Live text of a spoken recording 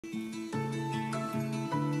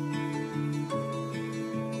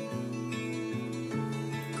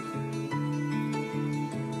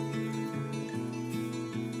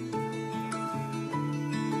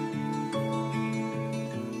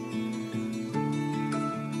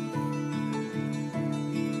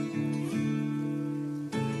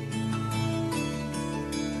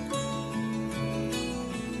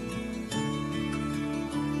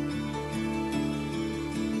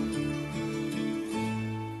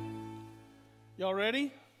Y'all ready?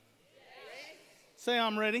 Ready. Say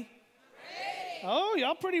I'm ready. Ready. Oh,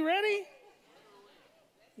 y'all pretty ready?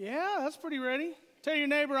 Yeah, that's pretty ready. Tell your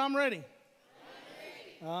neighbor I'm ready.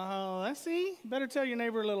 I see. Better tell your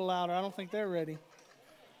neighbor a little louder. I don't think they're ready.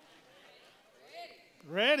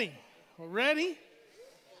 Ready. Well, ready?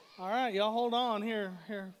 All right, y'all hold on. Here.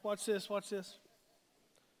 Watch this.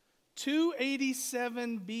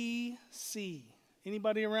 287 BC.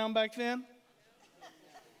 Anybody around back then?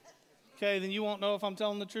 Okay, then you won't know if I'm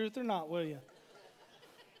telling the truth or not, will you?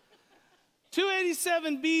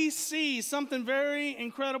 287 BC, something very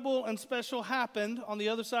incredible and special happened on the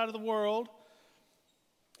other side of the world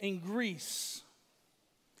in Greece.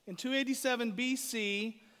 In 287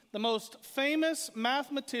 BC, the most famous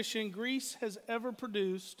mathematician Greece has ever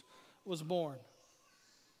produced was born.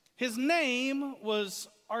 His name was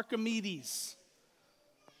Archimedes.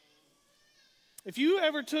 If you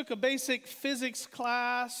ever took a basic physics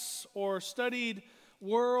class or studied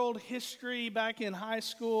world history back in high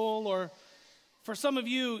school, or for some of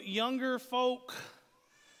you younger folk,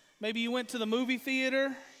 maybe you went to the movie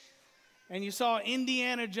theater and you saw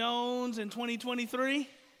Indiana Jones in 2023,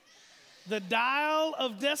 The Dial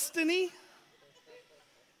of Destiny,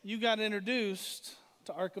 you got introduced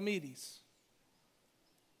to Archimedes.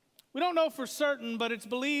 We don't know for certain, but it's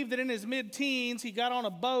believed that in his mid-teens he got on a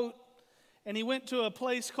boat and he went to a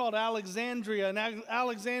place called Alexandria. And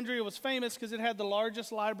Alexandria was famous because it had the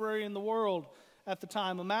largest library in the world at the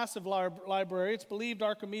time, a massive library. It's believed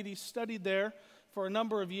Archimedes studied there for a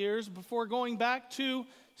number of years before going back to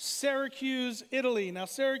Syracuse, Italy. Now,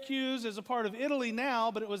 Syracuse is a part of Italy now,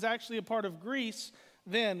 but it was actually a part of Greece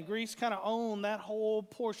then. Greece kind of owned that whole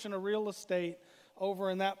portion of real estate over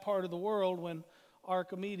in that part of the world when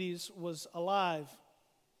Archimedes was alive.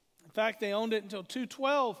 In fact, they owned it until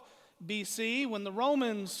 212 BC when the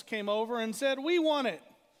Romans came over and said, "We want it."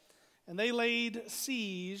 And they laid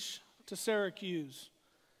siege to Syracuse.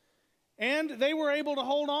 And they were able to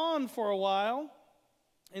hold on for a while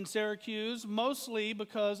in Syracuse, mostly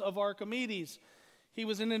because of Archimedes. He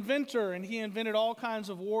was an inventor, and he invented all kinds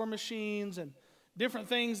of war machines and different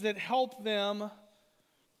things that helped them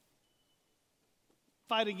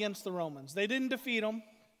fight against the Romans. They didn't defeat them.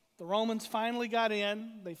 The Romans finally got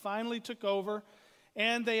in. They finally took over.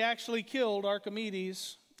 And they actually killed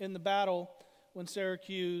Archimedes in the battle when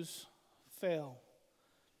Syracuse fell.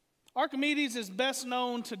 Archimedes is best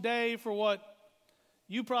known today for what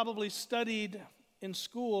you probably studied in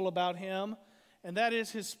school about him, and that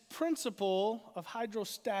is his principle of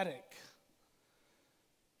hydrostatic.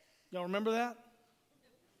 Y'all remember that?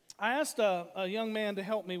 I asked a young man to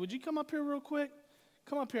help me. Would you come up here real quick?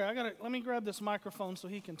 Come up here. Let me grab this microphone so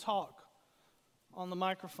he can talk on the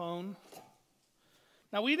microphone.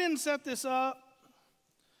 Now, we didn't set this up.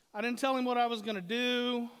 I didn't tell him what I was going to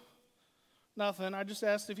do. Nothing. I just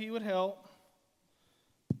asked if he would help.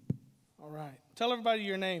 All right. Tell everybody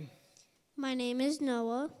your name. My name is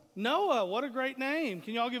Noah. Noah, what a great name.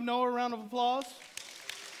 Can you all give Noah a round of applause?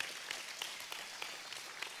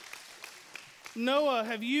 Noah,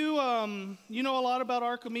 have you know a lot about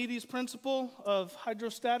Archimedes' principle of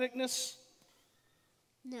hydrostaticness?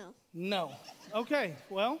 No. No. Okay.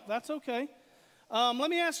 Well, that's okay. Let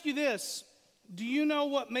me ask you this. Do you know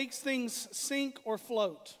what makes things sink or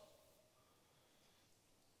float?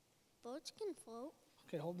 Boats can float.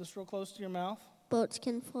 Okay, hold this real close to your mouth. Boats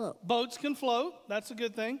can float. Boats can float. That's a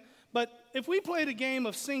good thing. But if we played a game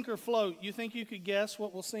of sink or float, you think you could guess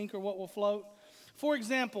what will sink or what will float? For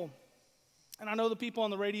example, and I know the people on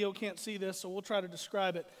the radio can't see this, so we'll try to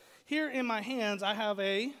describe it. Here in my hands, I have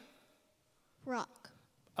a rock.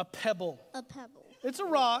 A pebble. A pebble. It's a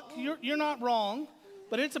rock. You're not wrong,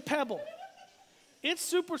 but it's a pebble. It's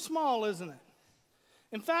super small, isn't it?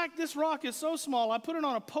 In fact, this rock is so small, I put it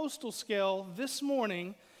on a postal scale this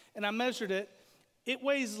morning, and I measured it. It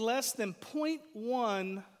weighs less than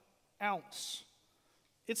 0.1 ounce.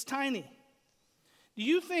 It's tiny. Do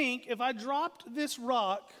you think if I dropped this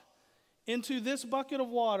rock into this bucket of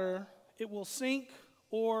water, it will sink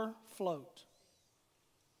or float?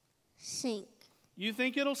 Sink. You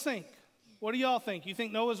think it'll sink? What do y'all think? You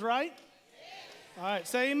think Noah's right? All right,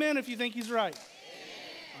 say amen if you think he's right.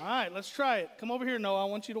 All right, let's try it. Come over here, Noah. I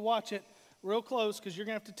want you to watch it real close because you're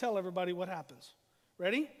going to have to tell everybody what happens.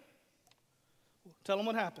 Ready? Tell them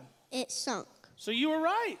what happened. It sunk. So you were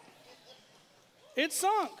right. It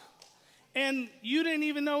sunk. And you didn't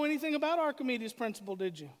even know anything about Archimedes' principle,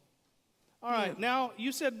 did you? All right, now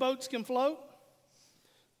you said boats can float.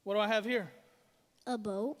 What do I have here? A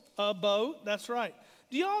boat. A boat, that's right.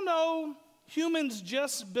 Do y'all know humans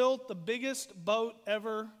just built the biggest boat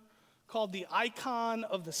ever called the Icon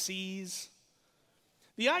of the Seas?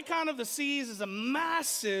 The Icon of the Seas is a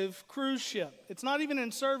massive cruise ship. It's not even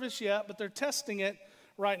in service yet, but they're testing it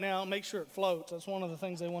right now, make sure it floats. That's one of the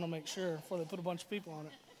things they want to make sure before they put a bunch of people on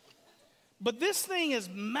it. But this thing is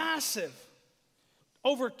massive.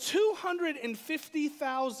 Over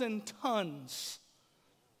 250,000 tons.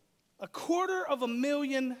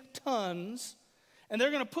 250,000 tons. And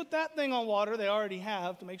they're going to put that thing on water. They already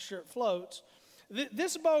have to make sure it floats.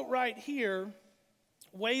 This boat right here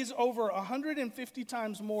weighs over 150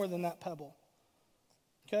 times more than that pebble.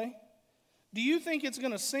 Okay? Do you think it's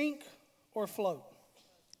going to sink or float?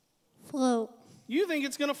 Float. You think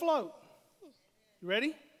it's going to float. You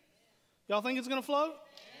ready? Y'all think it's going to float?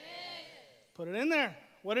 Put it in there.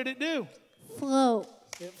 What did it do? Float.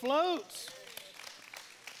 It floats.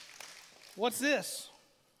 What's this?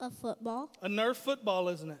 A football. A Nerf football,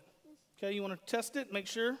 isn't it? Okay, you want to test it, make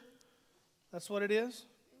sure that's what it is?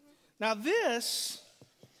 Now this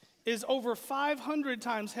is over 500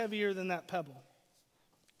 times heavier than that pebble.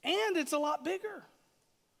 And it's a lot bigger.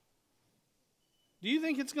 Do you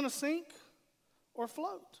think it's going to sink or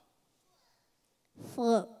float?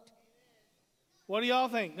 Float. What do y'all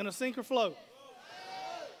think? Going to sink or float?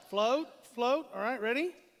 Float. Float. All right,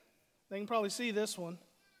 ready? They can probably see this one.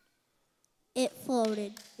 It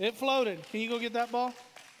floated. It floated. Can you go get that ball?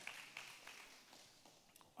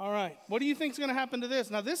 All right. What do you think is going to happen to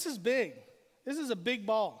this? Now, this is big. This is a big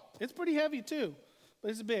ball. It's pretty heavy, too,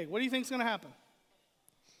 but it's big. What do you think is going to happen?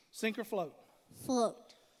 Sink or float?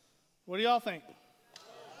 Float. What do y'all think?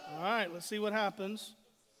 All right, let's see what happens.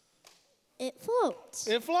 It floats.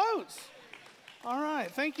 It floats. All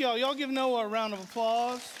right, thank y'all. Y'all give Noah a round of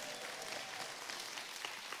applause.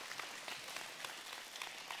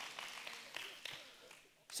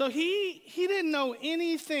 So he didn't know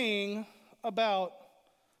anything about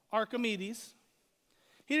Archimedes.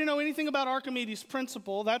 He didn't know anything about Archimedes'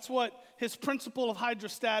 principle. That's what his principle of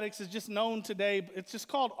hydrostatics is just known today. It's just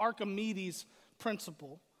called Archimedes'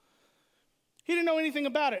 principle. He didn't know anything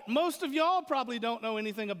about it. Most of y'all probably don't know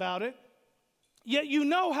anything about it, yet you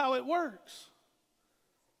know how it works.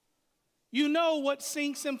 You know what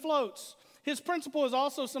sinks and floats. His principle is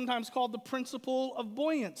also sometimes called the principle of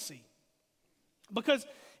buoyancy, because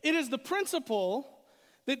it is the principle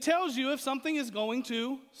that tells you if something is going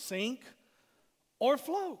to sink or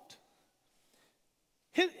float.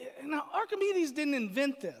 Now, Archimedes didn't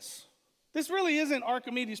invent this. This really isn't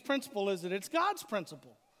Archimedes' principle, is it? It's God's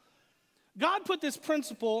principle. God put this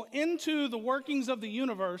principle into the workings of the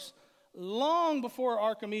universe long before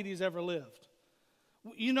Archimedes ever lived.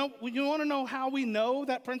 You want to know how we know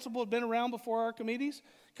that principle had been around before Archimedes?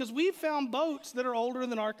 Because we've found boats that are older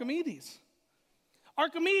than Archimedes.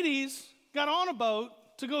 Archimedes got on a boat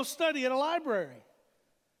to go study at a library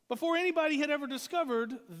before anybody had ever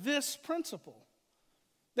discovered this principle.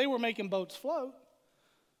 They were making boats float.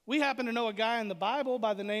 We happen to know a guy in the Bible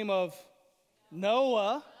by the name of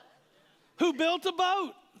Noah who built a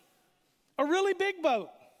boat, a really big boat.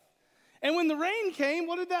 And when the rain came,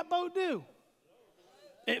 what did that boat do?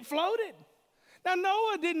 It floated. Now,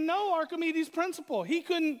 Noah didn't know Archimedes' principle. He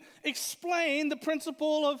couldn't explain the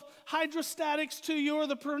principle of hydrostatics to you or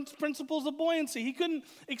the principles of buoyancy. He couldn't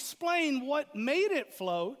explain what made it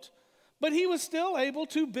float, but he was still able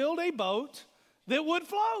to build a boat that would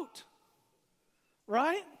float.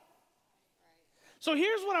 Right? So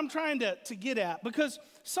here's what I'm trying to get at, because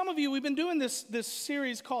some of you, we've been doing this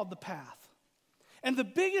series called The Path. And the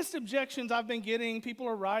biggest objections I've been getting, people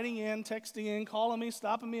are writing in, texting in, calling me,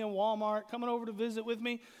 stopping me in Walmart, coming over to visit with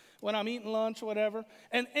me when I'm eating lunch or whatever.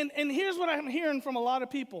 And here's what I'm hearing from a lot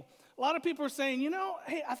of people. A lot of people are saying,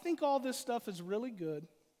 hey, I think all this stuff is really good.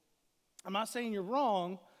 I'm not saying you're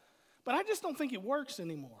wrong, but I just don't think it works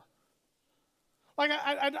anymore. Like,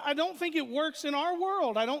 I don't think it works in our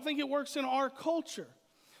world. I don't think it works in our culture.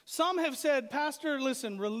 Some have said, Pastor,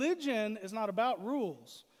 listen, religion is not about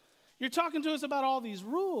rules. You're talking to us about all these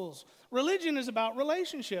rules. Religion is about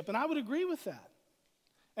relationship, and I would agree with that.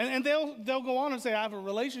 And they'll go on and say, I have a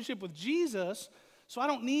relationship with Jesus, so I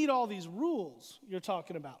don't need all these rules you're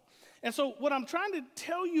talking about. And so what I'm trying to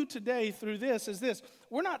tell you today through this is this.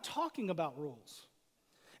 We're not talking about rules.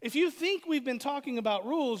 If you think we've been talking about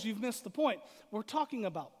rules, you've missed the point. We're talking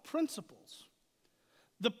about principles.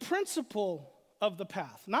 The principle of the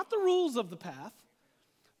path, not the rules of the path.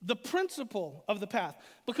 The principle of the path,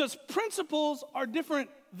 because principles are different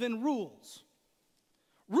than rules.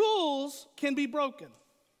 Rules can be broken.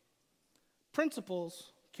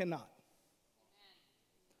 Principles cannot.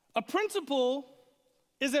 A principle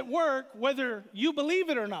is at work whether you believe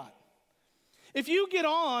it or not. If you get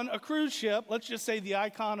on a cruise ship, let's just say the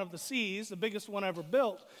Icon of the Seas, the biggest one ever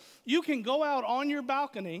built, you can go out on your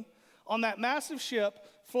balcony on that massive ship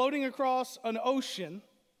floating across an ocean,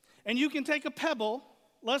 and you can take a pebble,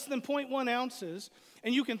 less than 0.1 ounces,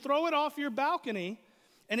 and you can throw it off your balcony,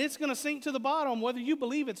 and it's going to sink to the bottom whether you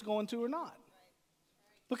believe it's going to or not.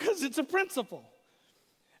 Because it's a principle.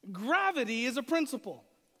 Gravity is a principle.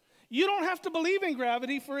 You don't have to believe in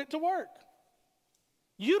gravity for it to work.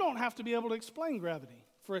 You don't have to be able to explain gravity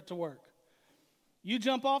for it to work. You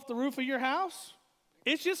jump off the roof of your house,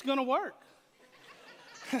 it's just going to work.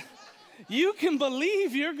 You can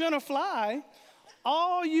believe you're going to fly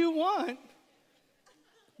all you want,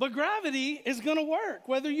 but gravity is going to work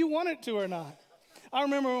whether you want it to or not. I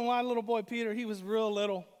remember when my little boy Peter, he was real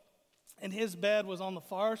little, and his bed was on the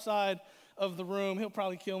far side of the room. He'll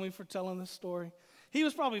probably kill me for telling this story. He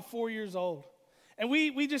was probably 4 years old. And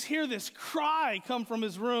we just hear this cry come from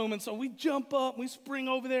his room. And so we jump up, we spring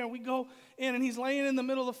over there, and we go in, and he's laying in the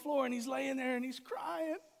middle of the floor, and he's laying there, and he's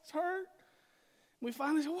crying. He's hurt. We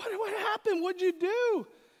finally said, what happened? What'd you do?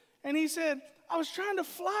 And he said, I was trying to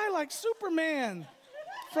fly like Superman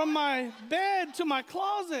from my bed to my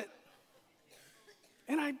closet,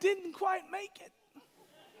 and I didn't quite make it.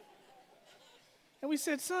 And we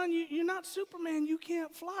said, son, you're not Superman. You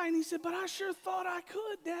can't fly. And he said, but I sure thought I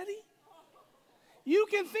could, Daddy. You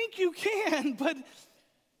can think you can, but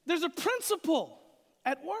there's a principle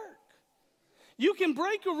at work. You can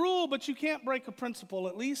break a rule, but you can't break a principle,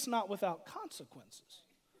 at least not without consequences.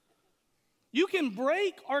 You can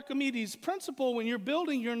break Archimedes' principle when you're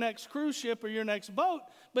building your next cruise ship or your next boat,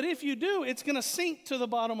 but if you do, it's going to sink to the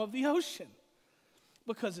bottom of the ocean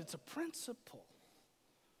because it's a principle.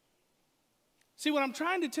 See, what I'm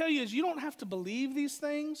trying to tell you is you don't have to believe these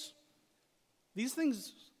things. These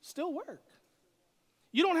things still work.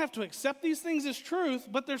 You don't have to accept these things as truth,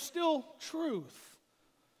 but they're still truth.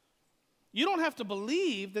 You don't have to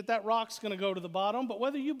believe that that rock's going to go to the bottom, but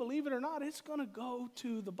whether you believe it or not, it's going to go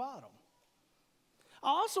to the bottom. I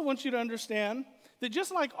also want you to understand that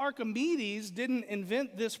just like Archimedes didn't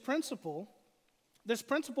invent this principle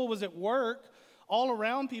was at work all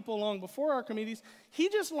around people long before Archimedes. He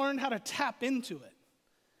just learned how to tap into it.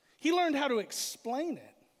 He learned how to explain it.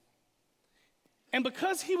 And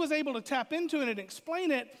because he was able to tap into it and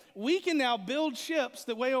explain it, we can now build ships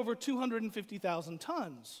that weigh over 250,000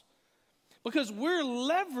 tons. Because we're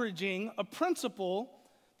leveraging a principle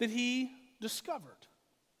that he discovered.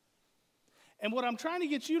 And what I'm trying to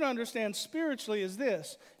get you to understand spiritually is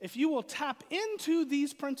this: if you will tap into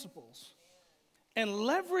these principles and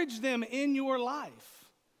leverage them in your life,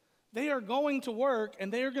 they are going to work,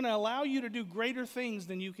 and they are going to allow you to do greater things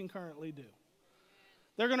than you can currently do.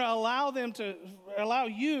 They're going to allow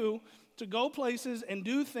you to go places and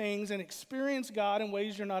do things and experience God in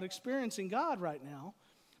ways you're not experiencing God right now,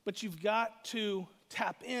 but you've got to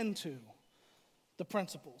tap into the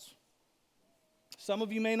principles. Some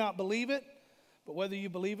of you may not believe it, but whether you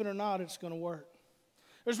believe it or not, it's going to work.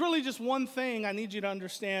 There's really just one thing I need you to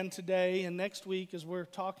understand today and next week as we're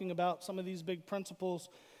talking about some of these big principles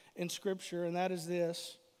in Scripture, and that is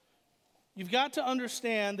this. You've got to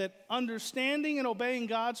understand that understanding and obeying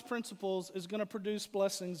God's principles is going to produce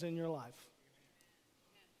blessings in your life.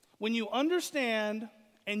 When you understand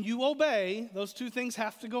and you obey, those two things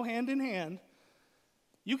have to go hand in hand.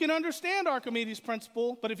 You can understand Archimedes'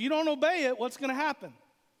 principle, but if you don't obey it, what's going to happen?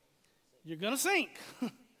 You're going to sink.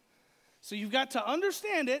 So you've got to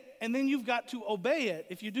understand it, and then you've got to obey it.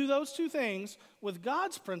 If you do those two things with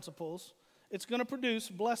God's principles, it's going to produce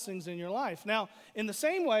blessings in your life. Now, in the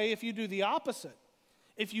same way, if you do the opposite,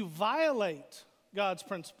 if you violate God's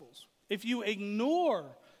principles, if you ignore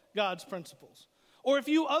God's principles, or if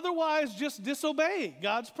you otherwise just disobey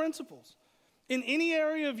God's principles, in any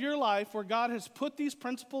area of your life where God has put these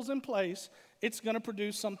principles in place, it's going to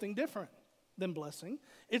produce something different than blessing.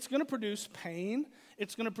 It's going to produce pain.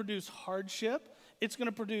 It's going to produce hardship. It's going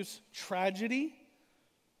to produce tragedy.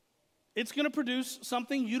 It's going to produce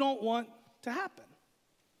something you don't want to happen.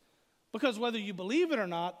 Because whether you believe it or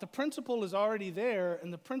not, the principle is already there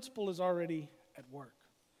and the principle is already at work.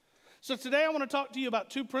 So today I want to talk to you about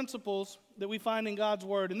two principles that we find in God's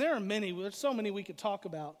Word. And there are many. There's so many we could talk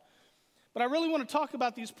about. But I really want to talk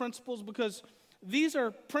about these principles because these are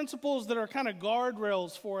principles that are kind of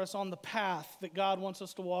guardrails for us on the path that God wants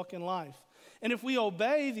us to walk in life. And if we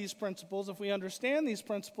obey these principles, if we understand these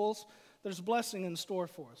principles, there's blessing in store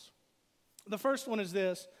for us. The first one is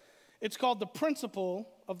this. It's called the principle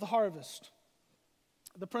of the harvest.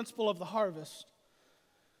 The principle of the harvest.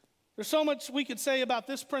 There's so much we could say about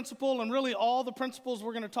this principle and really all the principles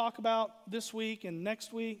we're going to talk about this week and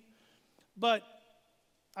next week. But,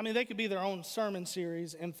 they could be their own sermon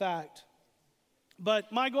series, in fact.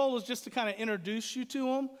 But my goal is just to kind of introduce you to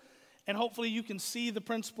them and hopefully you can see the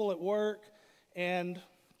principle at work and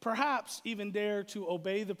perhaps even dare to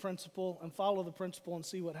obey the principle and follow the principle and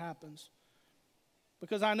see what happens.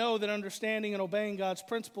 Because I know that understanding and obeying God's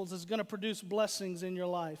principles is going to produce blessings in your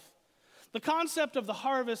life. The concept of the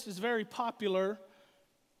harvest is very popular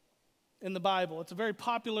in the Bible. It's a very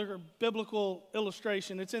popular biblical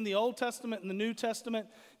illustration. It's in the Old Testament and the New Testament.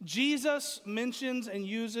 Jesus mentions and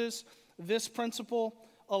uses this principle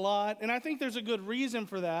a lot, and I think there's a good reason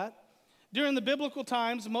for that. During the biblical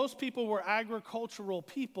times, most people were agricultural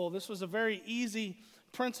people. This was a very easy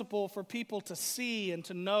principle for people to see and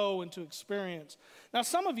to know and to experience. Now,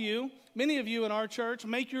 some of you, many of you in our church,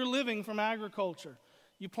 make your living from agriculture.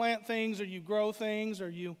 You plant things, or you grow things, or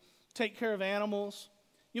you take care of animals.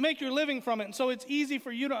 You make your living from it, and so it's easy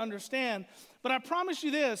for you to understand. But I promise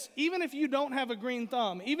you this, even if you don't have a green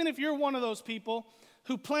thumb, even if you're one of those people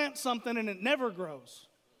who plant something and it never grows,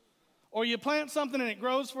 or you plant something and it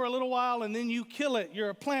grows for a little while and then you kill it, you're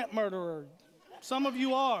a plant murderer. Some of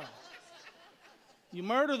you are. You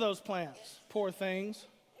murder those plants, poor things.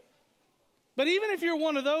 But even if you're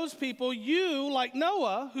one of those people, you, like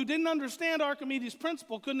Noah, who didn't understand Archimedes'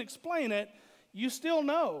 principle, couldn't explain it, you still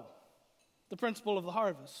know the principle of the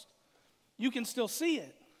harvest. You can still see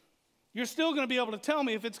it. You're still going to be able to tell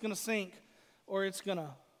me if it's going to sink or it's going to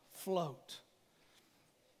float.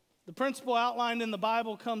 The principle outlined in the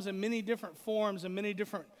Bible comes in many different forms and many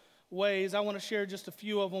different ways. I want to share just a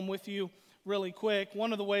few of them with you really quick.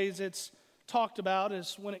 One of the ways it's talked about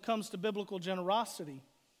is when it comes to biblical generosity.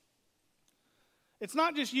 It's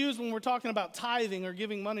not just used when we're talking about tithing or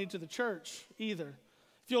giving money to the church either.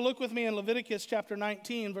 If you'll look with me in Leviticus chapter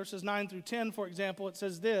 19, verses 9 through 10, for example, it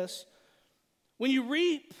says this: when you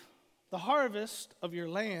reap the harvest of your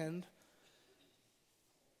land,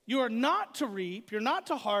 you are not to reap, you're not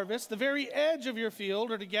to harvest the very edge of your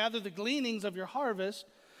field or to gather the gleanings of your harvest.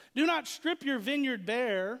 Do not strip your vineyard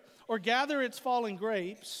bare or gather its fallen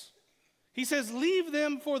grapes. He says, leave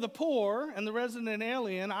them for the poor and the resident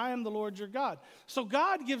alien. I am the Lord your God. So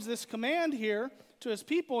God gives this command here to his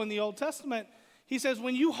people in the Old Testament. He says,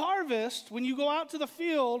 when you harvest, when you go out to the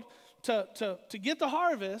field to get the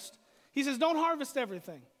harvest, he says, don't harvest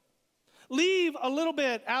everything. Leave a little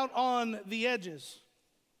bit out on the edges.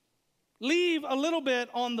 Leave a little bit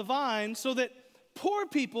on the vine so that poor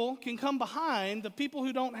people can come behind, the people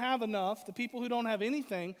who don't have enough, the people who don't have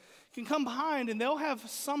anything, can come behind and they'll have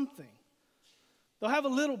something. They'll have a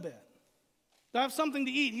little bit. They'll have something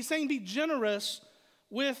to eat. He's saying be generous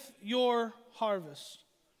with your harvest.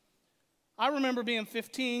 I remember being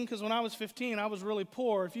 15, because when I was 15, I was really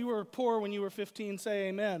poor. If you were poor when you were 15, say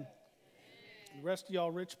amen. The rest of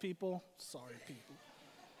y'all rich people, sorry people.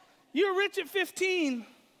 You were rich at 15.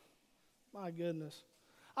 My goodness.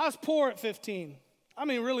 I was poor at 15. I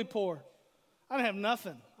mean, really poor. I didn't have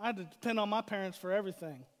nothing. I had to depend on my parents for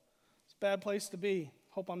everything. It's a bad place to be.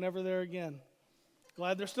 Hope I'm never there again.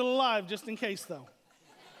 Glad they're still alive, just in case, though.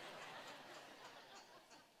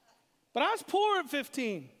 But I was poor at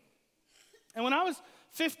 15. And when I was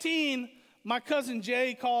 15, my cousin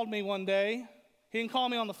Jay called me one day. He didn't call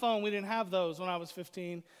me on the phone. We didn't have those when I was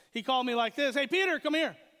 15. He called me like this: hey, Peter, come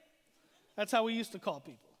here. That's how we used to call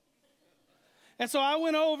people. And so I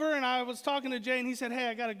went over and I was talking to Jay, and he said, hey,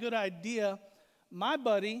 I got a good idea. My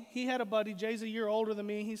buddy, he had a buddy, Jay's a year older than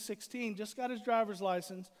me, he's 16, just got his driver's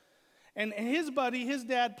license. And his buddy, his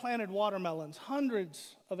dad planted watermelons,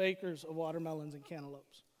 hundreds of acres of watermelons and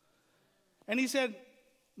cantaloupes. And he said,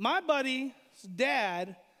 my buddy's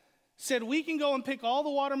dad said, we can go and pick all the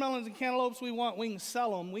watermelons and cantaloupes we want, we can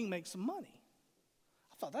sell them, we can make some money.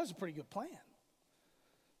 I thought that was a pretty good plan.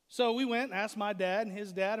 So we went and asked my dad and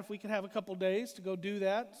his dad if we could have a couple days to go do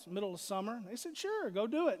that. It's the middle of summer. And they said, sure, go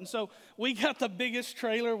do it. And so we got the biggest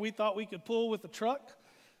trailer we thought we could pull with a truck.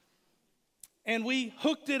 And we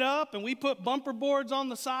hooked it up and we put bumper boards on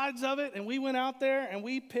the sides of it. And we went out there and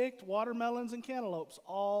we picked watermelons and cantaloupes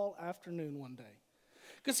all afternoon one day.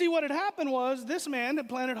 Because see, what had happened was this man had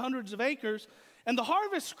planted hundreds of acres, and the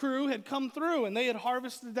harvest crew had come through, and they had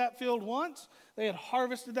harvested that field once. They had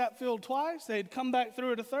harvested that field twice. They had come back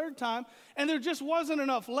through it a third time, and there just wasn't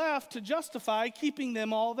enough left to justify keeping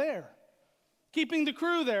them all there, keeping the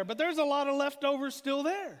crew there. But there's a lot of leftovers still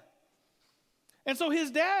there. And so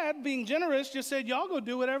his dad, being generous, just said, y'all go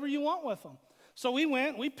do whatever you want with them. So we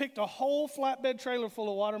went, we picked a whole flatbed trailer full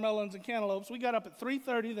of watermelons and cantaloupes. We got up at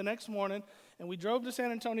 3:30 the next morning, and we drove to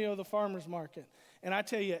San Antonio to the farmer's market. And I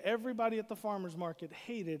tell you, everybody at the farmer's market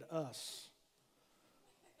hated us.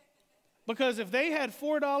 Because if they had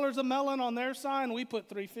 $4 a melon on their sign, we put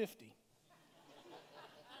 $3.50.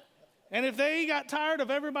 And if they got tired of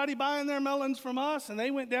everybody buying their melons from us and they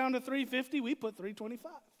went down to $3.50, we put $3.25.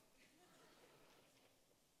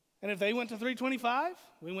 And if they went to 325,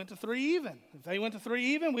 we went to 3 even. If they went to 3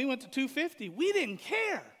 even, we went to 250. We didn't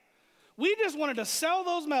care. We just wanted to sell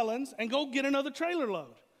those melons and go get another trailer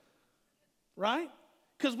load, right?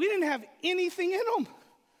 Because we didn't have anything in them.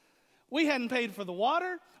 We hadn't paid for the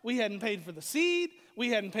water. We hadn't paid for the seed. We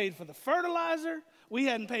hadn't paid for the fertilizer. We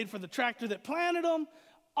hadn't paid for the tractor that planted them.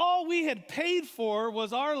 All we had paid for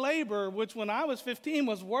was our labor, which when I was 15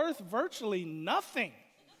 was worth virtually nothing.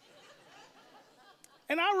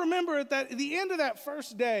 And I remember at the end of that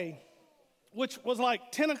first day, which was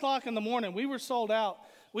like 10 o'clock in the morning, we were sold out.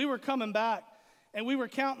 We were coming back, and we were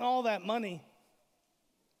counting all that money.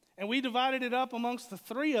 And we divided it up amongst the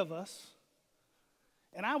 3 of us.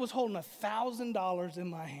 And I was holding $1,000 in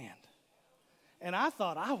my hand. And I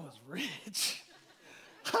thought I was rich.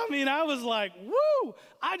 I mean, I was like, woo,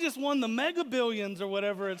 I just won the mega billions or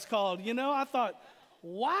whatever it's called. You know, I thought,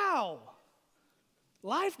 wow,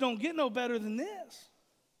 life don't get no better than this.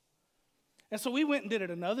 And so we went and did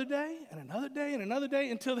it another day and another day and another day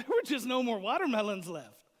until there were just no more watermelons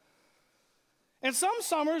left. And some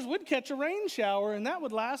summers we'd catch a rain shower and that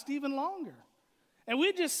would last even longer. And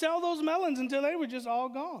we'd just sell those melons until they were just all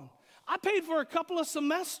gone. I paid for a couple of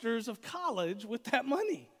semesters of college with that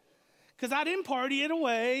money because I didn't party it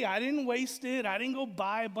away. I didn't waste it. I didn't go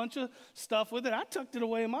buy a bunch of stuff with it. I tucked it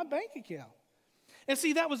away in my bank account. And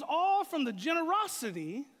see, that was all from the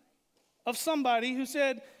generosity of somebody who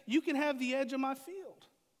said, you can have the edge of my field.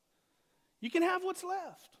 You can have what's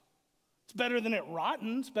left. It's better than it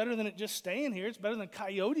rotting. It's better than it just staying here. It's better than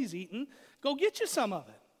coyotes eating. Go get you some of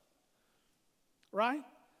it. Right?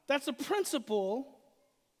 That's a principle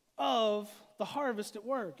of the harvest at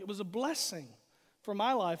work. It was a blessing for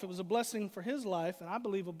my life. It was a blessing for his life. And I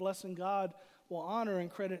believe a blessing God will honor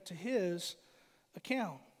and credit to his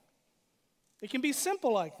account. It can be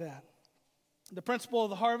simple like that. The principle of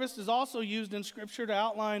the harvest is also used in Scripture to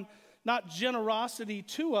outline not generosity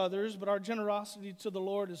to others, but our generosity to the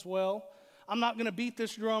Lord as well. I'm not going to beat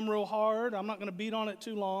this drum real hard. I'm not going to beat on it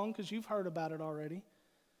too long because you've heard about it already.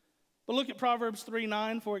 But look at Proverbs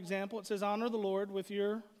 3:9, for example. It says, honor the Lord with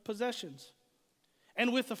your possessions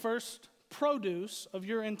and with the first produce of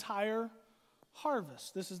your entire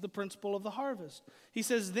harvest. This is the principle of the harvest. He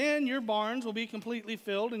says, then your barns will be completely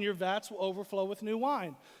filled and your vats will overflow with new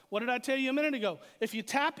wine. What did I tell you a minute ago? If you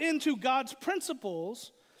tap into God's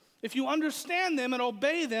principles, if you understand them and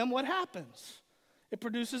obey them, what happens? It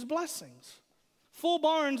produces blessings. Full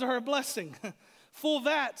barns are a blessing. Full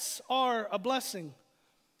vats are a blessing.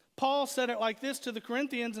 Paul said it like this to the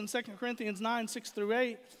Corinthians in 2 Corinthians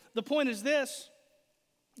 9:6-8. The point is this: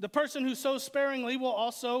 the person who sows sparingly will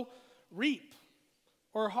also reap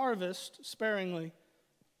or harvest sparingly.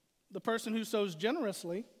 The person who sows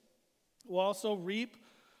generously will also reap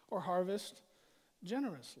or harvest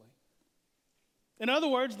generously. In other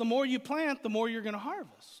words, the more you plant, the more you're going to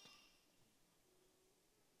harvest.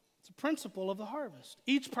 It's a principle of the harvest.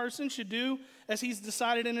 Each person should do as he's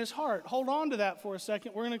decided in his heart. Hold on to that for a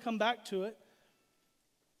second. We're going to come back to it.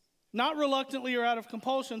 Not reluctantly or out of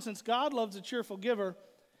compulsion, since God loves a cheerful giver.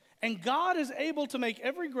 And God is able to make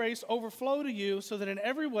every grace overflow to you so that in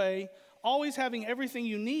every way, always having everything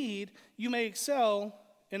you need, you may excel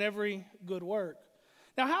in every good work.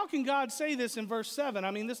 Now, how can God say this in verse 7?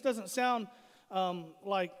 I mean, this doesn't sound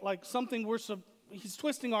like something he's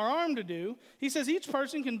twisting our arm to do. He says each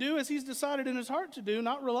person can do as he's decided in his heart to do,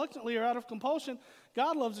 not reluctantly or out of compulsion.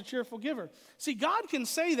 God loves a cheerful giver. See, God can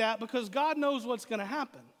say that because God knows what's going to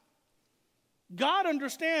happen. God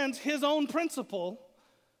understands his own principle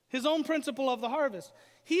of the harvest.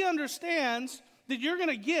 He understands that you're going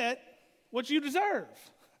to get what you deserve,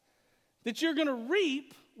 that you're going to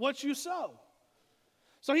reap what you sow.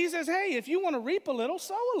 So he says, hey, if you want to reap a little,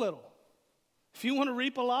 sow a little. If you want to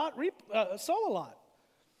reap a lot, sow a lot.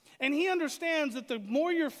 And he understands that the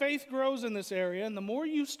more your faith grows in this area, and the more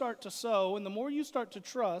you start to sow, and the more you start to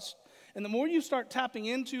trust, and the more you start tapping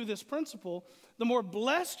into this principle, the more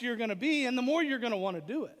blessed you're going to be, and the more you're going to want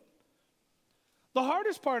to do it. The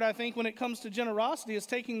hardest part, I think, when it comes to generosity is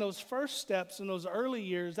taking those first steps in those early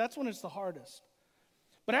years. That's when it's the hardest.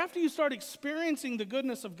 But after you start experiencing the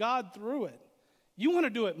goodness of God through it, you want to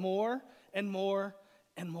do it more and more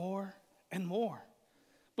and more and more.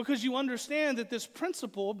 Because you understand that this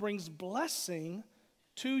principle brings blessing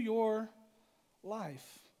to your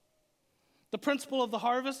life. The principle of the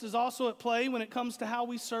harvest is also at play when it comes to how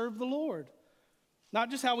we serve the Lord. Not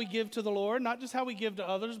just how we give to the Lord, not just how we give to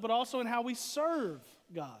others, but also in how we serve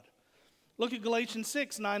God. Look at Galatians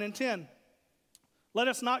 6:9-10. Let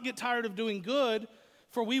us not get tired of doing good,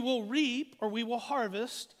 for we will reap or we will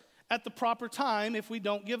harvest at the proper time if we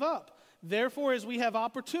don't give up. Therefore, as we have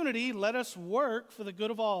opportunity, let us work for the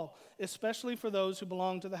good of all, especially for those who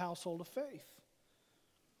belong to the household of faith.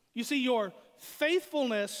 You see, your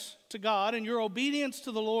faithfulness to God and your obedience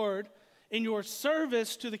to the Lord in your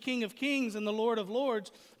service to the King of Kings and the Lord of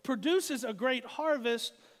Lords produces a great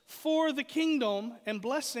harvest for the kingdom and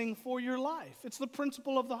blessing for your life. It's the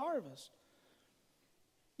principle of the harvest.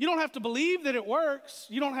 You don't have to believe that it works.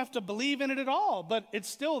 You don't have to believe in it at all, but it's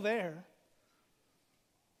still there.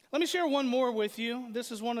 Let me share one more with you.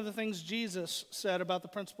 This is one of the things Jesus said about the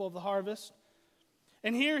principle of the harvest.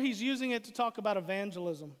 And here he's using it to talk about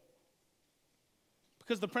evangelism.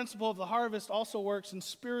 Because the principle of the harvest also works in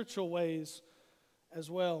spiritual ways as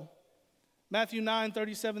well. Matthew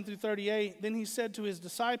 9:37 through 38, then he said to his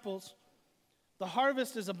disciples, the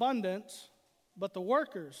harvest is abundant, but the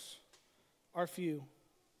workers are few.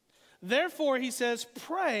 Therefore, he says,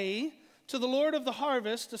 pray to the Lord of the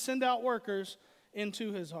harvest to send out workers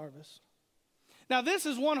into his harvest. Now, this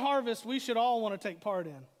is one harvest we should all want to take part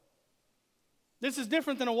in. This is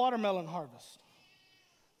different than a watermelon harvest.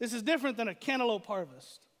 This is different than a cantaloupe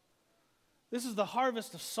harvest. This is the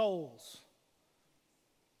harvest of souls.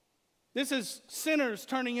 This is sinners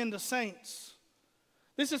turning into saints.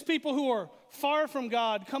 This is people who are far from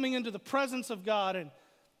God coming into the presence of God and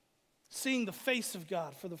seeing the face of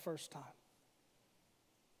God for the first time.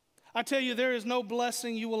 I tell you, there is no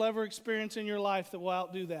blessing you will ever experience in your life that will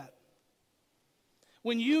outdo that.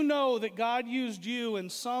 When you know that God used you in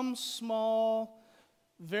some small,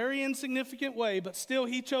 very insignificant way, but still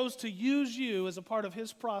he chose to use you as a part of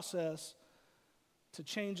his process to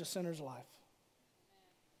change a sinner's life.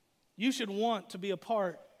 You should want to be a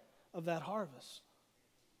part of that harvest.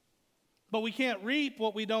 But we can't reap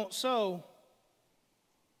what we don't sow.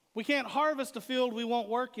 We can't harvest a field we won't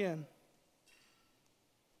work in.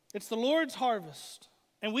 It's the Lord's harvest,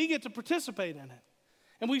 and we get to participate in it.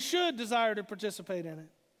 And we should desire to participate in it.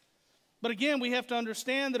 But again, we have to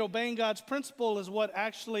understand that obeying God's principle is what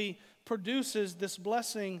actually produces this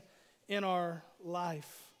blessing in our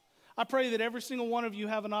life. I pray that every single one of you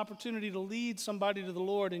have an opportunity to lead somebody to the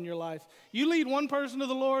Lord in your life. You lead one person to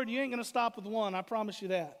the Lord, you ain't going to stop with one, I promise you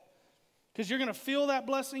that. Because you're going to feel that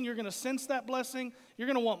blessing, you're going to sense that blessing, you're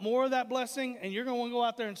going to want more of that blessing, and you're going to want to go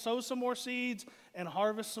out there and sow some more seeds and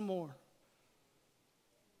harvest some more.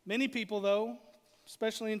 Many people, though,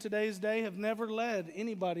 especially in today's day, have never led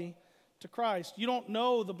anybody to Christ. You don't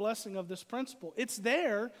know the blessing of this principle. It's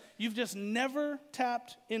there, you've just never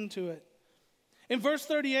tapped into it. In verse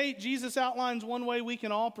 38, Jesus outlines one way we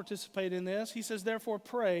can all participate in this. He says, therefore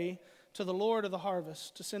pray to the Lord of the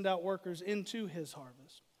harvest to send out workers into his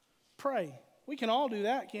harvest. Pray. We can all do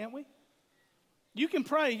that, can't we? You can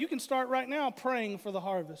pray. You can start right now praying for the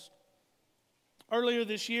harvest. Earlier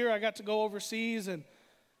this year, I got to go overseas and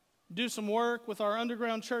do some work with our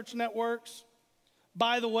underground church networks.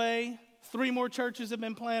 By the way, 3 more churches have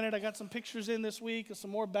been planted. I got some pictures in this week of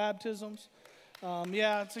some more baptisms.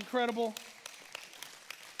 Yeah, it's incredible.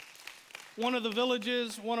 One of the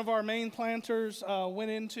villages, one of our main planters went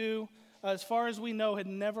into, as far as we know, had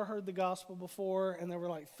never heard the gospel before, and there were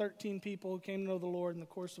like 13 people who came to know the Lord in the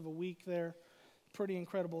course of a week there. Pretty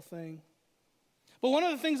incredible thing. But one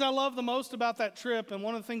of the things I love the most about that trip, and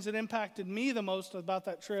one of the things that impacted me the most about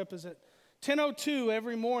that trip, is at 10:02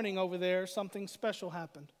 every morning over there, something special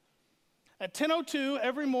happened. At 10:02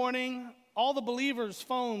 every morning, all the believers'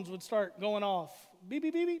 phones would start going off. Beep,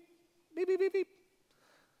 beep, beep, beep, beep, beep, beep, beep.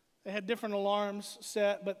 They had different alarms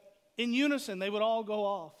set, but in unison, they would all go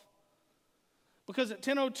off. Because at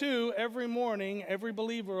 10:02 every morning, every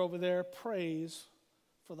believer over there prays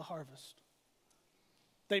for the harvest.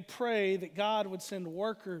 They pray that God would send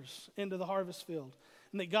workers into the harvest field,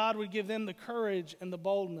 and that God would give them the courage and the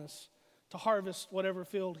boldness to harvest whatever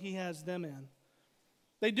field he has them in.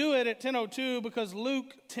 They do it at 10:02 because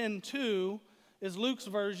Luke 10:2 is Luke's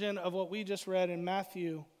version of what we just read in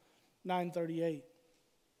Matthew 9:38.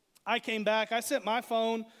 I came back. I set my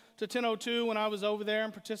phone to 10:02 when I was over there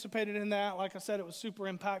and participated in that. Like I said, it was super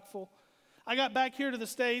impactful. I got back here to the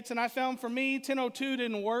States, and I found for me 10:02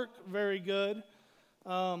 didn't work very good.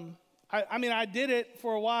 I did it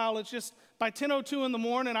for a while. It's just by 10:02 in the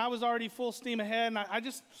morning, I was already full steam ahead, and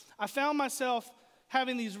I found myself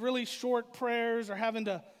having these really short prayers or having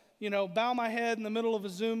to, bow my head in the middle of a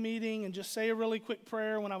Zoom meeting and just say a really quick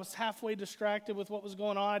prayer when I was halfway distracted with what was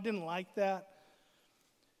going on. I didn't like that.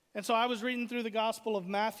 And so I was reading through the Gospel of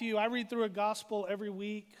Matthew. I read through a gospel every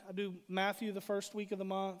week. I do Matthew the first week of the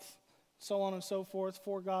month, so on and so forth.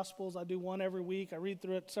 4 Gospels. I do one every week. I read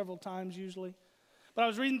through it several times usually. But I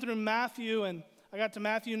was reading through Matthew, and I got to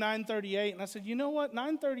Matthew 9:38, and I said, you know what?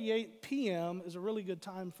 9:38 p.m. is a really good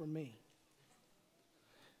time for me.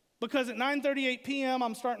 Because at 9:38 p.m.,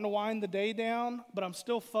 I'm starting to wind the day down, but I'm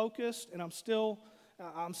still focused and I'm still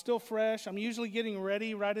fresh. I'm usually getting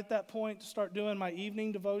ready right at that point to start doing my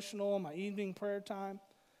evening devotional, my evening prayer time.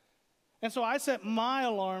 And so I set my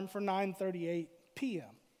alarm for 9:38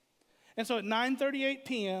 p.m. And so at 9:38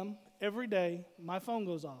 p.m. every day, my phone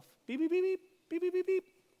goes off. Beep, beep, beep, beep, beep, beep, beep, beep.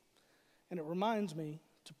 And it reminds me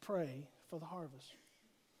to pray for the harvest.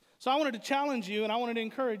 So I wanted to challenge you and I wanted to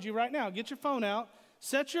encourage you right now. Get your phone out.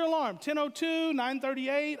 Set your alarm. 10:02,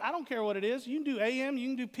 9:38. I don't care what it is. You can do AM. You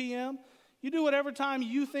can do PM. You do whatever time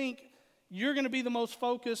you think you're going to be the most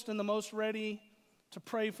focused and the most ready to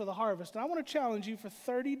pray for the harvest. And I want to challenge you for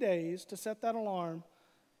 30 days to set that alarm,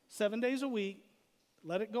 7 days a week.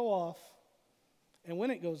 Let it go off. And when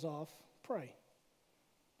it goes off, pray.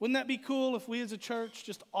 Wouldn't that be cool if we as a church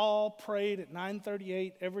just all prayed at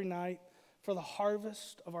 9:38 every night for the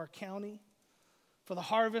harvest of our county, for the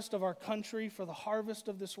harvest of our country, for the harvest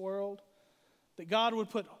of this world? That God would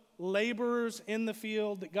put laborers in the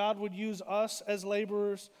field, that God would use us as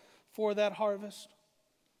laborers for that harvest.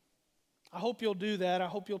 I hope you'll do that. I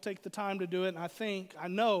hope you'll take the time to do it. And I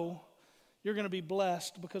know you're going to be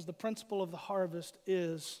blessed because the principle of the harvest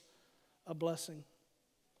is a blessing.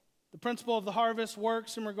 The principle of the harvest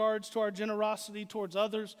works in regards to our generosity towards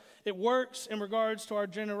others. It works in regards to our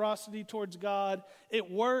generosity towards God. It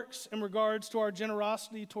works in regards to our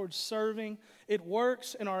generosity towards serving. It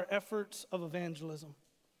works in our efforts of evangelism.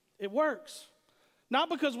 It works. Not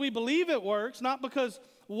because we believe it works, not because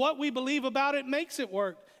what we believe about it makes it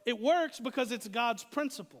work. It works because it's God's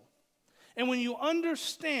principle. And when you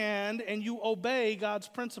understand and you obey God's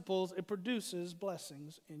principles, it produces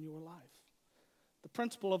blessings in your life. The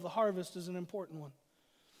principle of the harvest is an important one.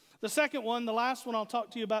 The second one, the last one I'll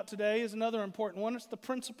talk to you about today, is another important one. It's the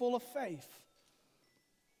principle of faith.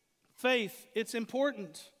 Faith, it's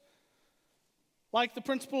important. Like the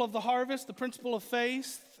principle of the harvest, the principle of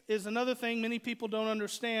faith is another thing many people don't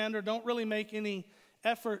understand or don't really make any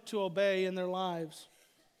effort to obey in their lives.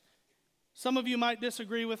 Some of you might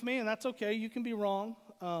disagree with me, and that's okay. You can be wrong.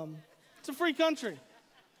 It's a free country.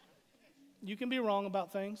 You can be wrong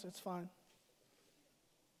about things. It's fine.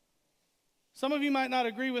 Some of you might not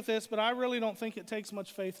agree with this, but I really don't think it takes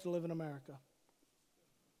much faith to live in America.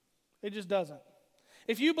 It just doesn't.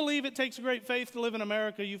 If you believe it takes great faith to live in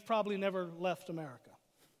America, you've probably never left America.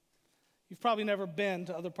 You've probably never been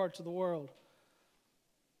to other parts of the world.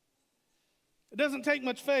 It doesn't take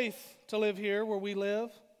much faith to live here where we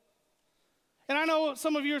live. And I know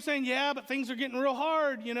some of you are saying, yeah, but things are getting real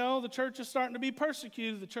hard. You know, the church is starting to be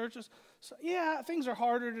persecuted. Yeah, things are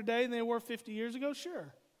harder today than they were 50 years ago,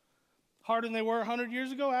 sure. Harder than they were 100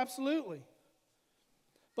 years ago? Absolutely.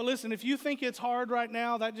 But listen, if you think it's hard right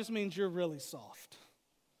now, that just means you're really soft.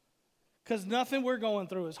 Because nothing we're going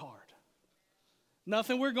through is hard.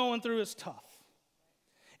 Nothing we're going through is tough.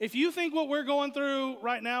 If you think what we're going through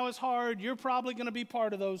right now is hard, you're probably going to be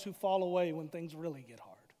part of those who fall away when things really get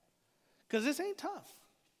hard. Because this ain't tough.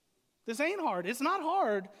 This ain't hard. It's not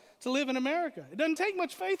hard to live in America. It doesn't take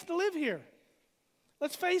much faith to live here.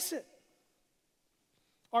 Let's face it.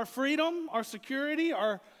 Our freedom, our security,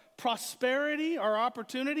 our prosperity, our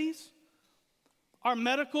opportunities, our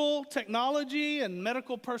medical technology and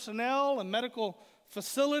medical personnel and medical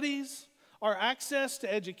facilities, our access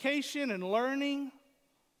to education and learning,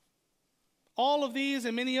 all of these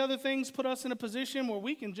and many other things put us in a position where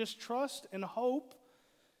we can just trust and hope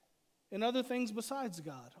in other things besides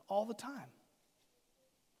God all the time.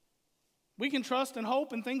 We can trust and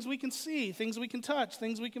hope in things we can see, things we can touch,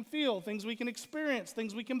 things we can feel, things we can experience,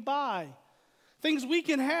 things we can buy, things we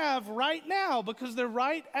can have right now because they're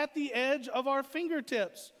right at the edge of our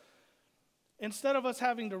fingertips, instead of us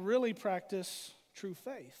having to really practice true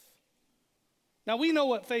faith. Now, we know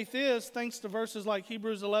what faith is thanks to verses like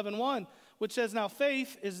Hebrews 11:1, which says, now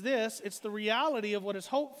faith is this, it's the reality of what is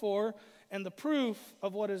hoped for and the proof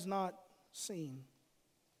of what is not seen.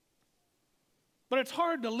 But it's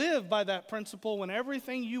hard to live by that principle when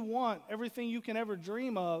everything you want, everything you can ever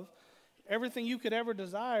dream of, everything you could ever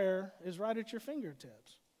desire is right at your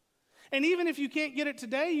fingertips. And even if you can't get it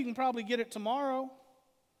today, you can probably get it tomorrow.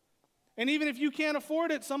 And even if you can't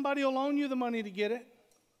afford it, somebody will loan you the money to get it.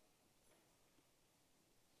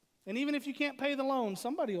 And even if you can't pay the loan,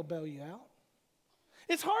 somebody will bail you out.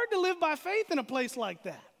 It's hard to live by faith in a place like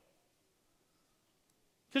that.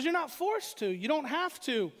 Because you're not forced to. You don't have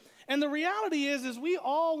to. And the reality is we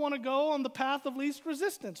all want to go on the path of least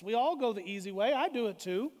resistance. We all go the easy way. I do it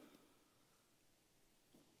too.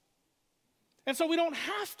 And so we don't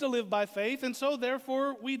have to live by faith, and so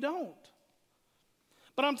therefore we don't.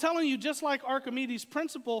 But I'm telling you, just like Archimedes'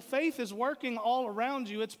 principle, faith is working all around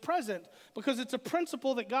you. It's present because it's a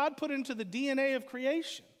principle that God put into the DNA of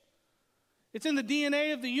creation. It's in the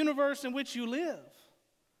DNA of the universe in which you live.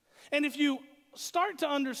 And if you start to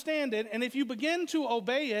understand it, and if you begin to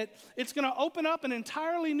obey it, it's going to open up an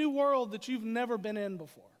entirely new world that you've never been in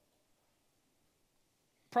before.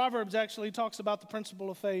 Proverbs actually talks about the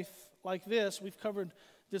principle of faith like this. We've covered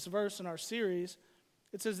this verse in our series.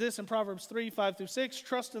 It says this in Proverbs 3:5-6,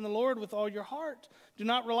 trust in the Lord with all your heart. Do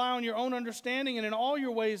not rely on your own understanding, and in all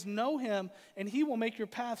your ways know him, and he will make your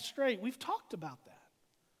path straight. We've talked about that.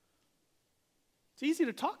 It's easy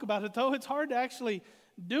to talk about it, though. It's hard to actually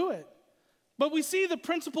do it. But we see the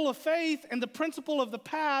principle of faith and the principle of the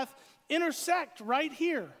path intersect right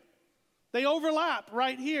here. They overlap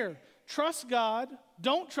right here. Trust God.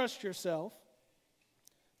 Don't trust yourself.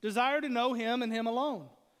 Desire to know him and him alone.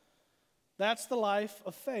 That's the life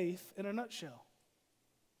of faith in a nutshell.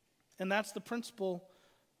 And that's the principle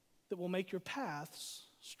that will make your paths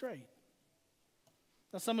straight.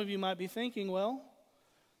 Now, some of you might be thinking, well,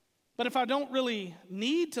 but if I don't really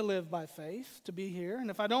need to live by faith to be here, and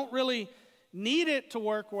if I don't really need it to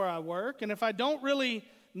work where I work, and if I don't really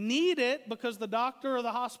need it because the doctor or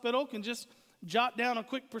the hospital can just jot down a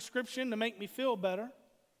quick prescription to make me feel better,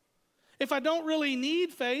 if I don't really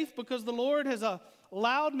need faith because the Lord has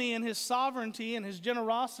allowed me in his sovereignty and his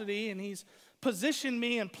generosity, and he's positioned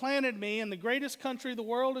me and planted me in the greatest country the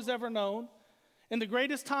world has ever known, in the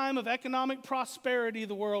greatest time of economic prosperity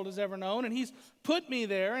the world has ever known, and he's put me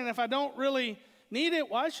there, and if I don't really need it,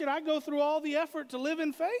 why should I go through all the effort to live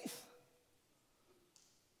in faith?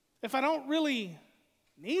 If I don't really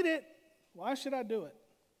need it, why should I do it?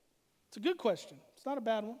 It's a good question. It's not a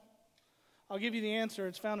bad one. I'll give you the answer.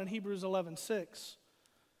 It's found in Hebrews 11:6.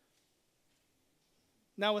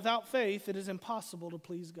 Now, without faith, it is impossible to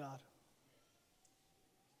please God.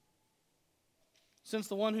 Since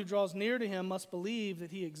the one who draws near to him must believe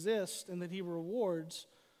that he exists and that he rewards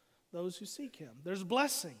those who seek him. There's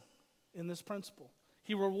blessing in this principle.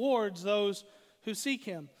 He rewards those who seek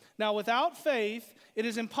him. Now, without faith, it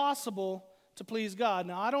is impossible to please God.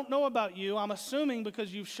 Now, I don't know about you. I'm assuming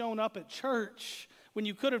because you've shown up at church when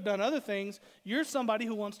you could have done other things, you're somebody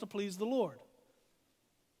who wants to please the Lord.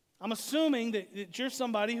 I'm assuming that you're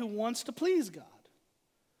somebody who wants to please God.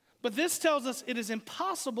 But this tells us it is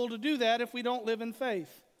impossible to do that if we don't live in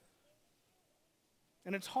faith.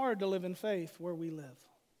 And it's hard to live in faith where we live.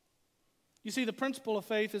 You see, the principle of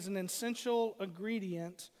faith is an essential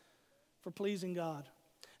ingredient for pleasing God.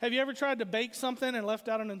 Have you ever tried to bake something and left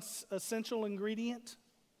out an essential ingredient?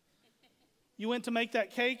 You went to make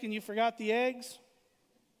that cake and you forgot the eggs?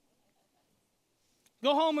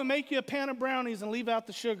 Go home and make you a pan of brownies and leave out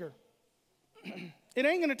the sugar. It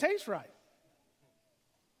ain't going to taste right.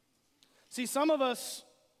 See, some of us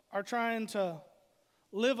are trying to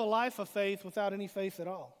live a life of faith without any faith at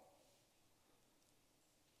all.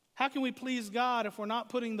 How can we please God if we're not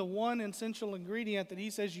putting the one essential ingredient that he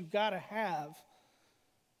says you've got to have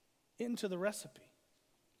into the recipe?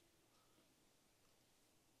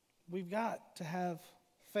 We've got to have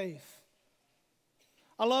faith.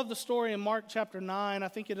 I love the story in Mark chapter 9. I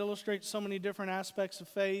think it illustrates so many different aspects of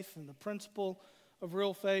faith and the principle of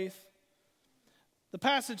real faith. The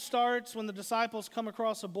passage starts when the disciples come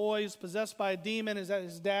across a boy who's possessed by a demon.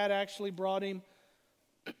 His dad actually brought him.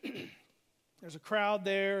 There's a crowd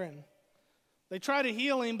there, and they try to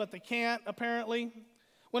heal him, but they can't, apparently.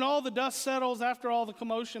 When all the dust settles, after all the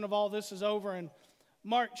commotion of all this is over, in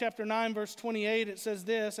Mark chapter 9, verse 28, it says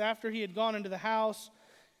this: after he had gone into the house,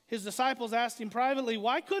 his disciples asked him privately,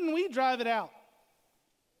 why couldn't we drive it out?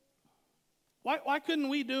 Why couldn't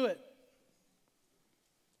we do it?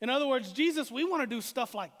 In other words, Jesus, we want to do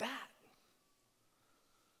stuff like that.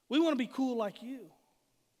 We want to be cool like you.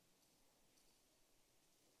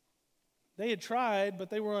 They had tried, but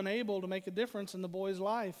they were unable to make a difference in the boy's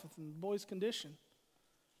life, in the boy's condition.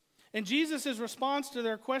 And Jesus' response to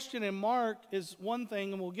their question in Mark is one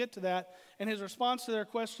thing, and we'll get to that. And his response to their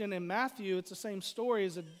question in Matthew, it's the same story,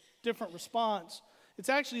 is a different response. It's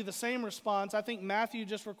actually the same response. I think Matthew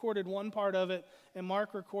just recorded one part of it, and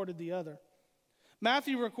Mark recorded the other.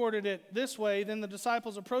 Matthew recorded it this way: then the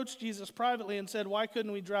disciples approached Jesus privately and said, why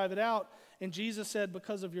couldn't we drive it out? And Jesus said,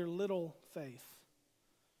 because of your little faith.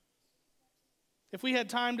 If we had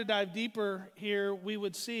time to dive deeper here, we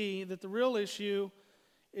would see that the real issue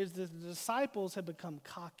is that the disciples had become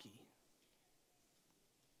cocky.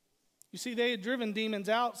 You see, they had driven demons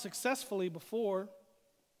out successfully before.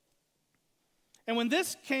 And when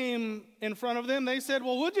this came in front of them, they said,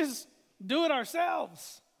 well, we'll just do it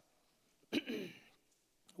ourselves.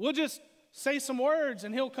 We'll just say some words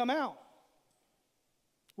and he'll come out.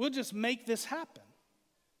 We'll just make this happen.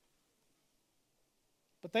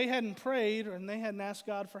 But they hadn't prayed and they hadn't asked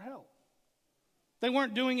God for help. They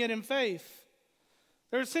weren't doing it in faith.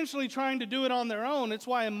 They're essentially trying to do it on their own. It's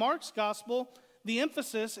why in Mark's gospel, the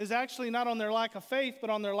emphasis is actually not on their lack of faith, but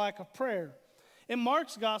on their lack of prayer. In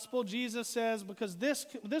Mark's gospel, Jesus says, because this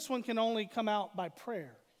one can only come out by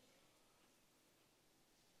prayer.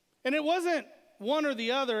 And it wasn't one or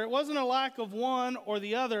the other. It wasn't a lack of one or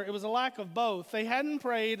the other. It was a lack of both. They hadn't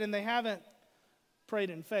prayed and they haven't prayed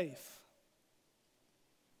in faith.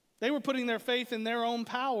 They were putting their faith in their own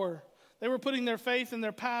power. They were putting their faith in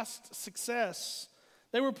their past success.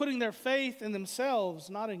 They were putting their faith in themselves,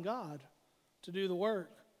 not in God, to do the work.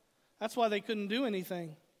 That's why they couldn't do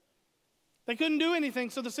anything. They couldn't do anything,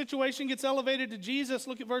 so the situation gets elevated to Jesus.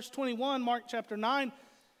 Look at verse 21, Mark chapter 9.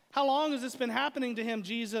 How long has this been happening to him?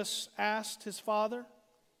 Jesus asked his father.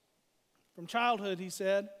 From childhood, he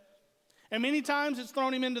said. And many times it's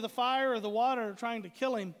thrown him into the fire or the water trying to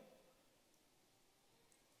kill him.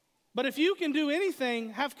 But if you can do anything,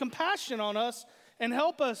 have compassion on us and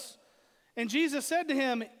help us. And Jesus said to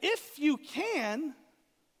him, if you can,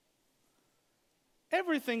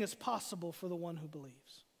 everything is possible for the one who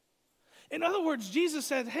believes. In other words, Jesus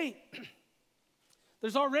said, hey,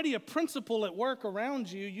 there's already a principle at work around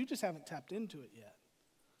you. You just haven't tapped into it yet.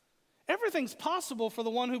 Everything's possible for the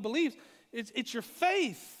one who believes. It's your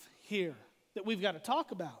faith here that we've got to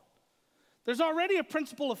talk about. There's already a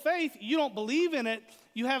principle of faith. You don't believe in it.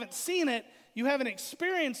 You haven't seen it. You haven't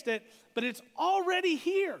experienced it. But it's already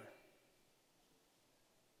here.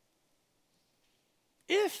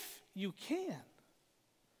 If you can.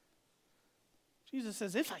 Jesus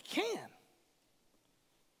says, if I can.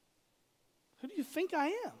 Who do you think I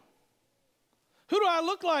am? Who do I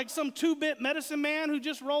look like? Some two-bit medicine man who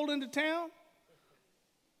just rolled into town?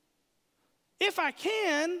 If I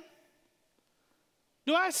can,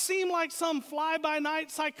 do I seem like some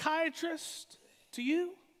fly-by-night psychiatrist to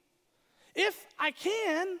you? If I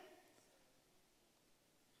can,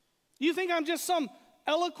 you think I'm just some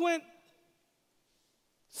eloquent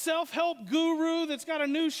self-help guru that's got a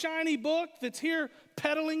new shiny book that's here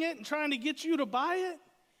peddling it and trying to get you to buy it?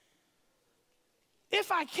 If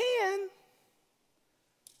I can,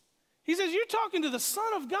 he says, you're talking to the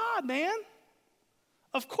Son of God, man.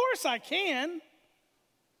 Of course I can.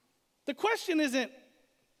 The question isn't,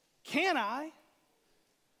 can I?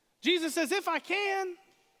 Jesus says, if I can,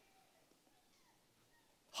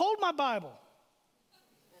 hold my Bible.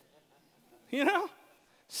 You know?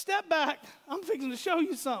 Step back. I'm fixing to show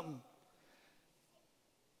you something.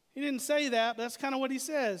 He didn't say that, but that's kind of what he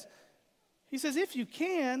says. He says, if you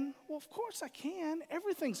can, well, of course I can.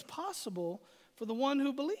 Everything's possible for the one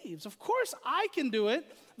who believes. Of course I can do it.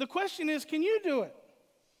 The question is, can you do it?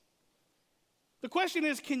 The question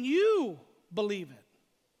is, can you believe it?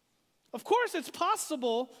 Of course it's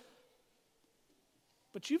possible,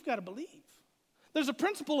 but you've got to believe. There's a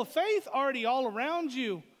principle of faith already all around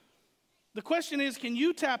you. The question is, can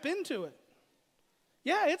you tap into it?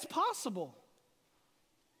 Yeah, it's possible,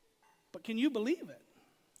 but can you believe it?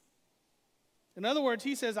 In other words,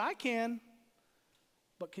 he says, I can,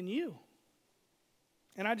 but can you?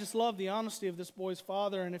 And I just love the honesty of this boy's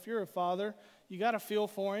father. And if you're a father, you got to feel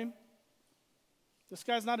for him. This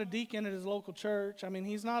guy's not a deacon at his local church. I mean,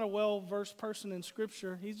 he's not a well-versed person in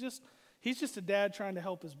Scripture. He's just a dad trying to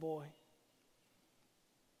help his boy.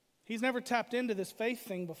 He's never tapped into this faith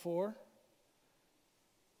thing before.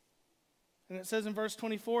 And it says in verse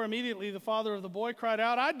 24, immediately the father of the boy cried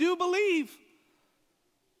out, I do believe,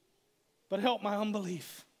 but help my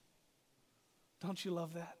unbelief. Don't you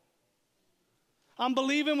love that? I'm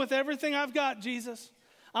believing with everything I've got, Jesus.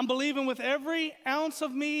 I'm believing with every ounce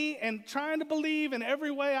of me and trying to believe in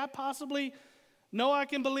every way I possibly know I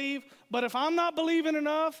can believe. But if I'm not believing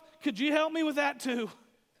enough, could you help me with that too?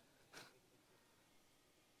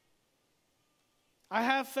 I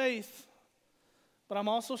have faith, but I'm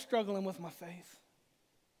also struggling with my faith.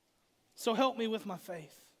 So help me with my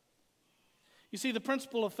faith. You see, the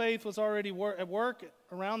principle of faith was already at work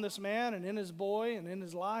around this man and in his boy and in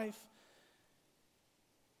his life.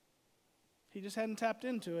 He just hadn't tapped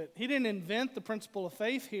into it. He didn't invent the principle of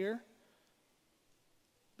faith here.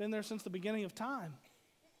 Been there since the beginning of time.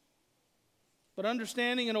 But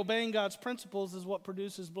understanding and obeying God's principles is what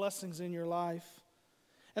produces blessings in your life.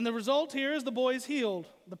 And the result here is the boy is healed.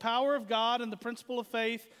 The power of God and the principle of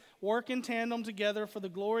faith work in tandem together for the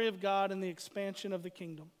glory of God and the expansion of the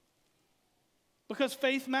kingdom. Because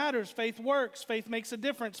faith matters, faith works, faith makes a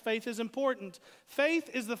difference, faith is important. Faith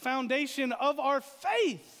is the foundation of our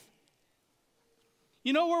faith.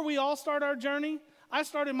 You know where we all start our journey? I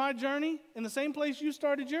started my journey in the same place you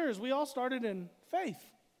started yours. We all started in faith.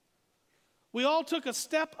 We all took a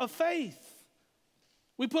step of faith.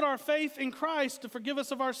 We put our faith in Christ to forgive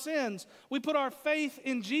us of our sins. We put our faith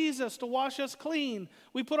in Jesus to wash us clean.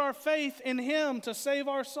 We put our faith in Him to save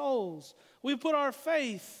our souls. We put our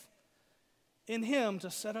faith in Him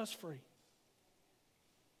to set us free.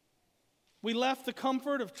 We left the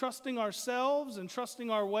comfort of trusting ourselves and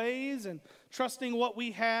trusting our ways and trusting what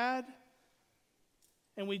we had,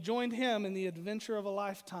 and we joined Him in the adventure of a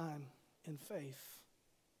lifetime in faith.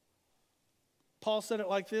 Paul said it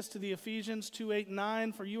like this to the Ephesians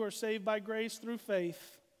 2:8-9, "For you are saved by grace through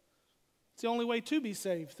faith." It's the only way to be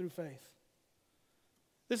saved, through faith.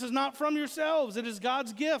 "This is not from yourselves, it is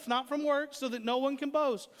God's gift, not from works, so that no one can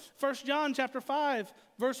boast." 1 John chapter 5,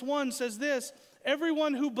 verse 1 says this,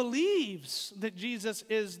 "Everyone who believes that Jesus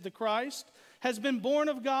is the Christ has been born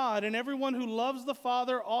of God, and everyone who loves the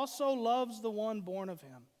Father also loves the one born of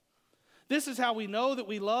Him." This is how we know that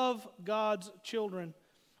we love God's children,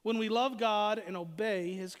 when we love God and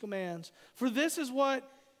obey His commands. For this is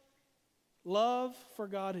what love for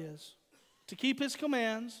God is, to keep His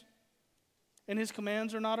commands, and His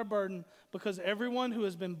commands are not a burden, because everyone who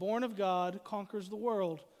has been born of God conquers the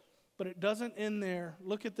world. But it doesn't end there.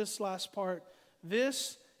 Look at this last part.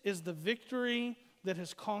 This is the victory that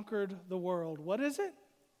has conquered the world. What is it?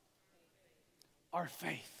 Our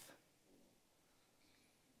faith.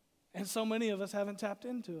 And so many of us haven't tapped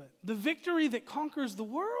into it. The victory that conquers the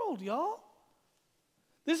world, y'all.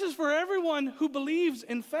 This is for everyone who believes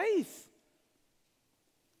in faith.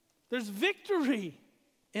 There's victory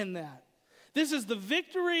in that. This is the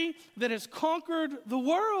victory that has conquered the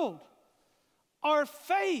world. Our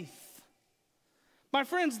faith. My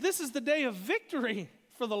friends, this is the day of victory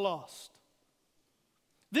for the lost.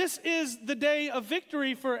 This is the day of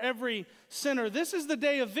victory for every sinner. This is the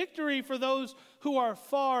day of victory for those who are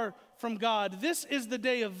far from God. This is the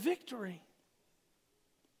day of victory.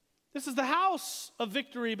 This is the house of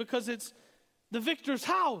victory because it's the victor's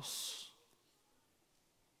house.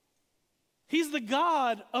 He's the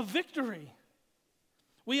God of victory.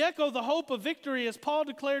 We echo the hope of victory as Paul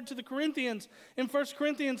declared to the Corinthians in 1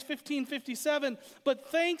 Corinthians 15:57. "But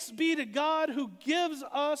thanks be to God who gives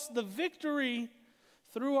us the victory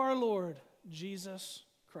through our Lord Jesus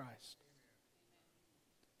Christ."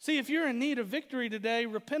 See, if you're in need of victory today,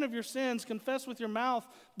 repent of your sins, confess with your mouth,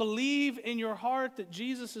 believe in your heart that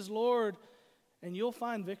Jesus is Lord, and you'll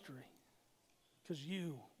find victory because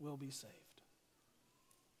you will be saved.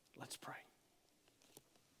 Let's pray.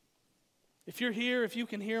 If you're here, if you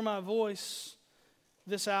can hear my voice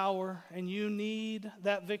this hour and you need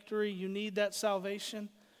that victory, you need that salvation,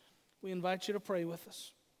 we invite you to pray with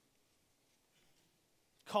us.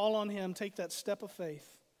 Call on Him, take that step of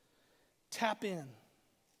faith, tap in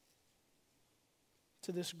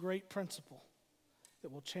to this great principle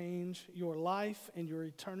that will change your life and your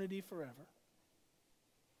eternity forever.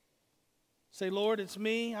 Say, "Lord, it's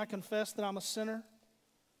me. I confess that I'm a sinner.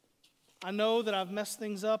 I know that I've messed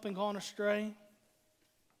things up and gone astray.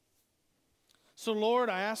 So, Lord,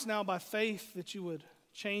 I ask now by faith that you would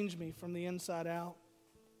change me from the inside out.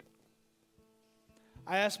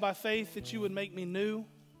 I ask by faith that you would make me new,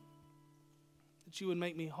 that you would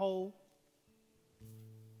make me whole.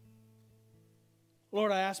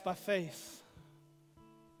 Lord, I ask by faith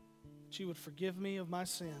that you would forgive me of my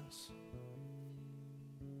sins.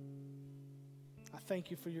 I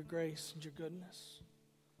thank you for your grace and your goodness,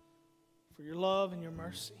 for your love and your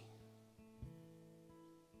mercy,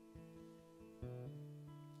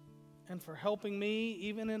 and for helping me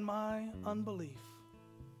even in my unbelief.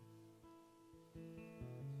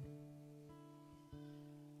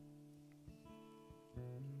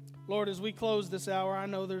 Lord, as we close this hour, I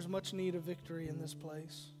know there's much need of victory in this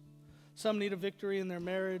place. Some need a victory in their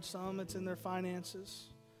marriage, some it's in their finances.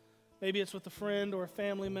 Maybe it's with a friend or a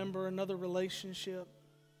family member, another relationship.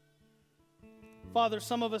 Father,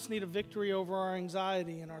 some of us need a victory over our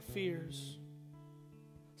anxiety and our fears.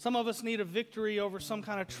 Some of us need a victory over some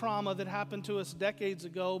kind of trauma that happened to us decades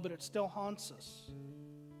ago, but it still haunts us.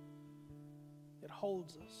 It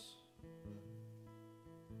holds us.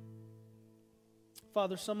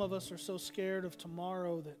 Father, some of us are so scared of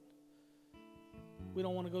tomorrow that we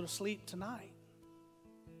don't want to go to sleep tonight.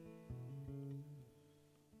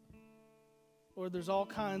 Lord, there's all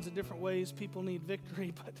kinds of different ways people need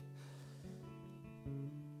victory, but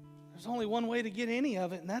there's only one way to get any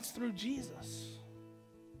of it, and that's through Jesus.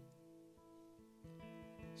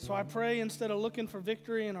 So I pray, instead of looking for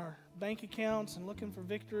victory in our bank accounts and looking for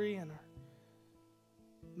victory in our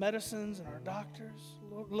medicines and our doctors,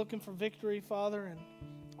 looking for victory, Father, in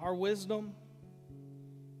our wisdom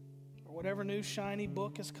or whatever new shiny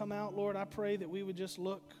book has come out, Lord, I pray that we would just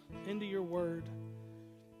look into your word,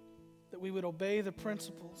 that that we would obey the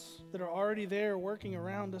principles that are already there working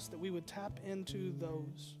around us, that we would tap into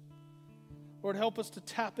those. Lord, help us to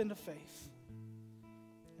tap into faith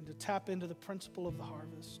and to tap into the principle of the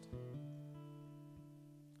harvest.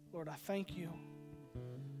 Lord, I thank you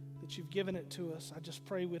that you've given it to us. I just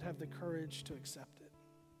pray we'd have the courage to accept it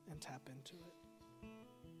and tap into it.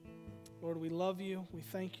 Lord, we love you, we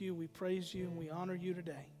thank you, we praise you, and we honor you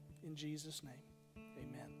today. In Jesus' name.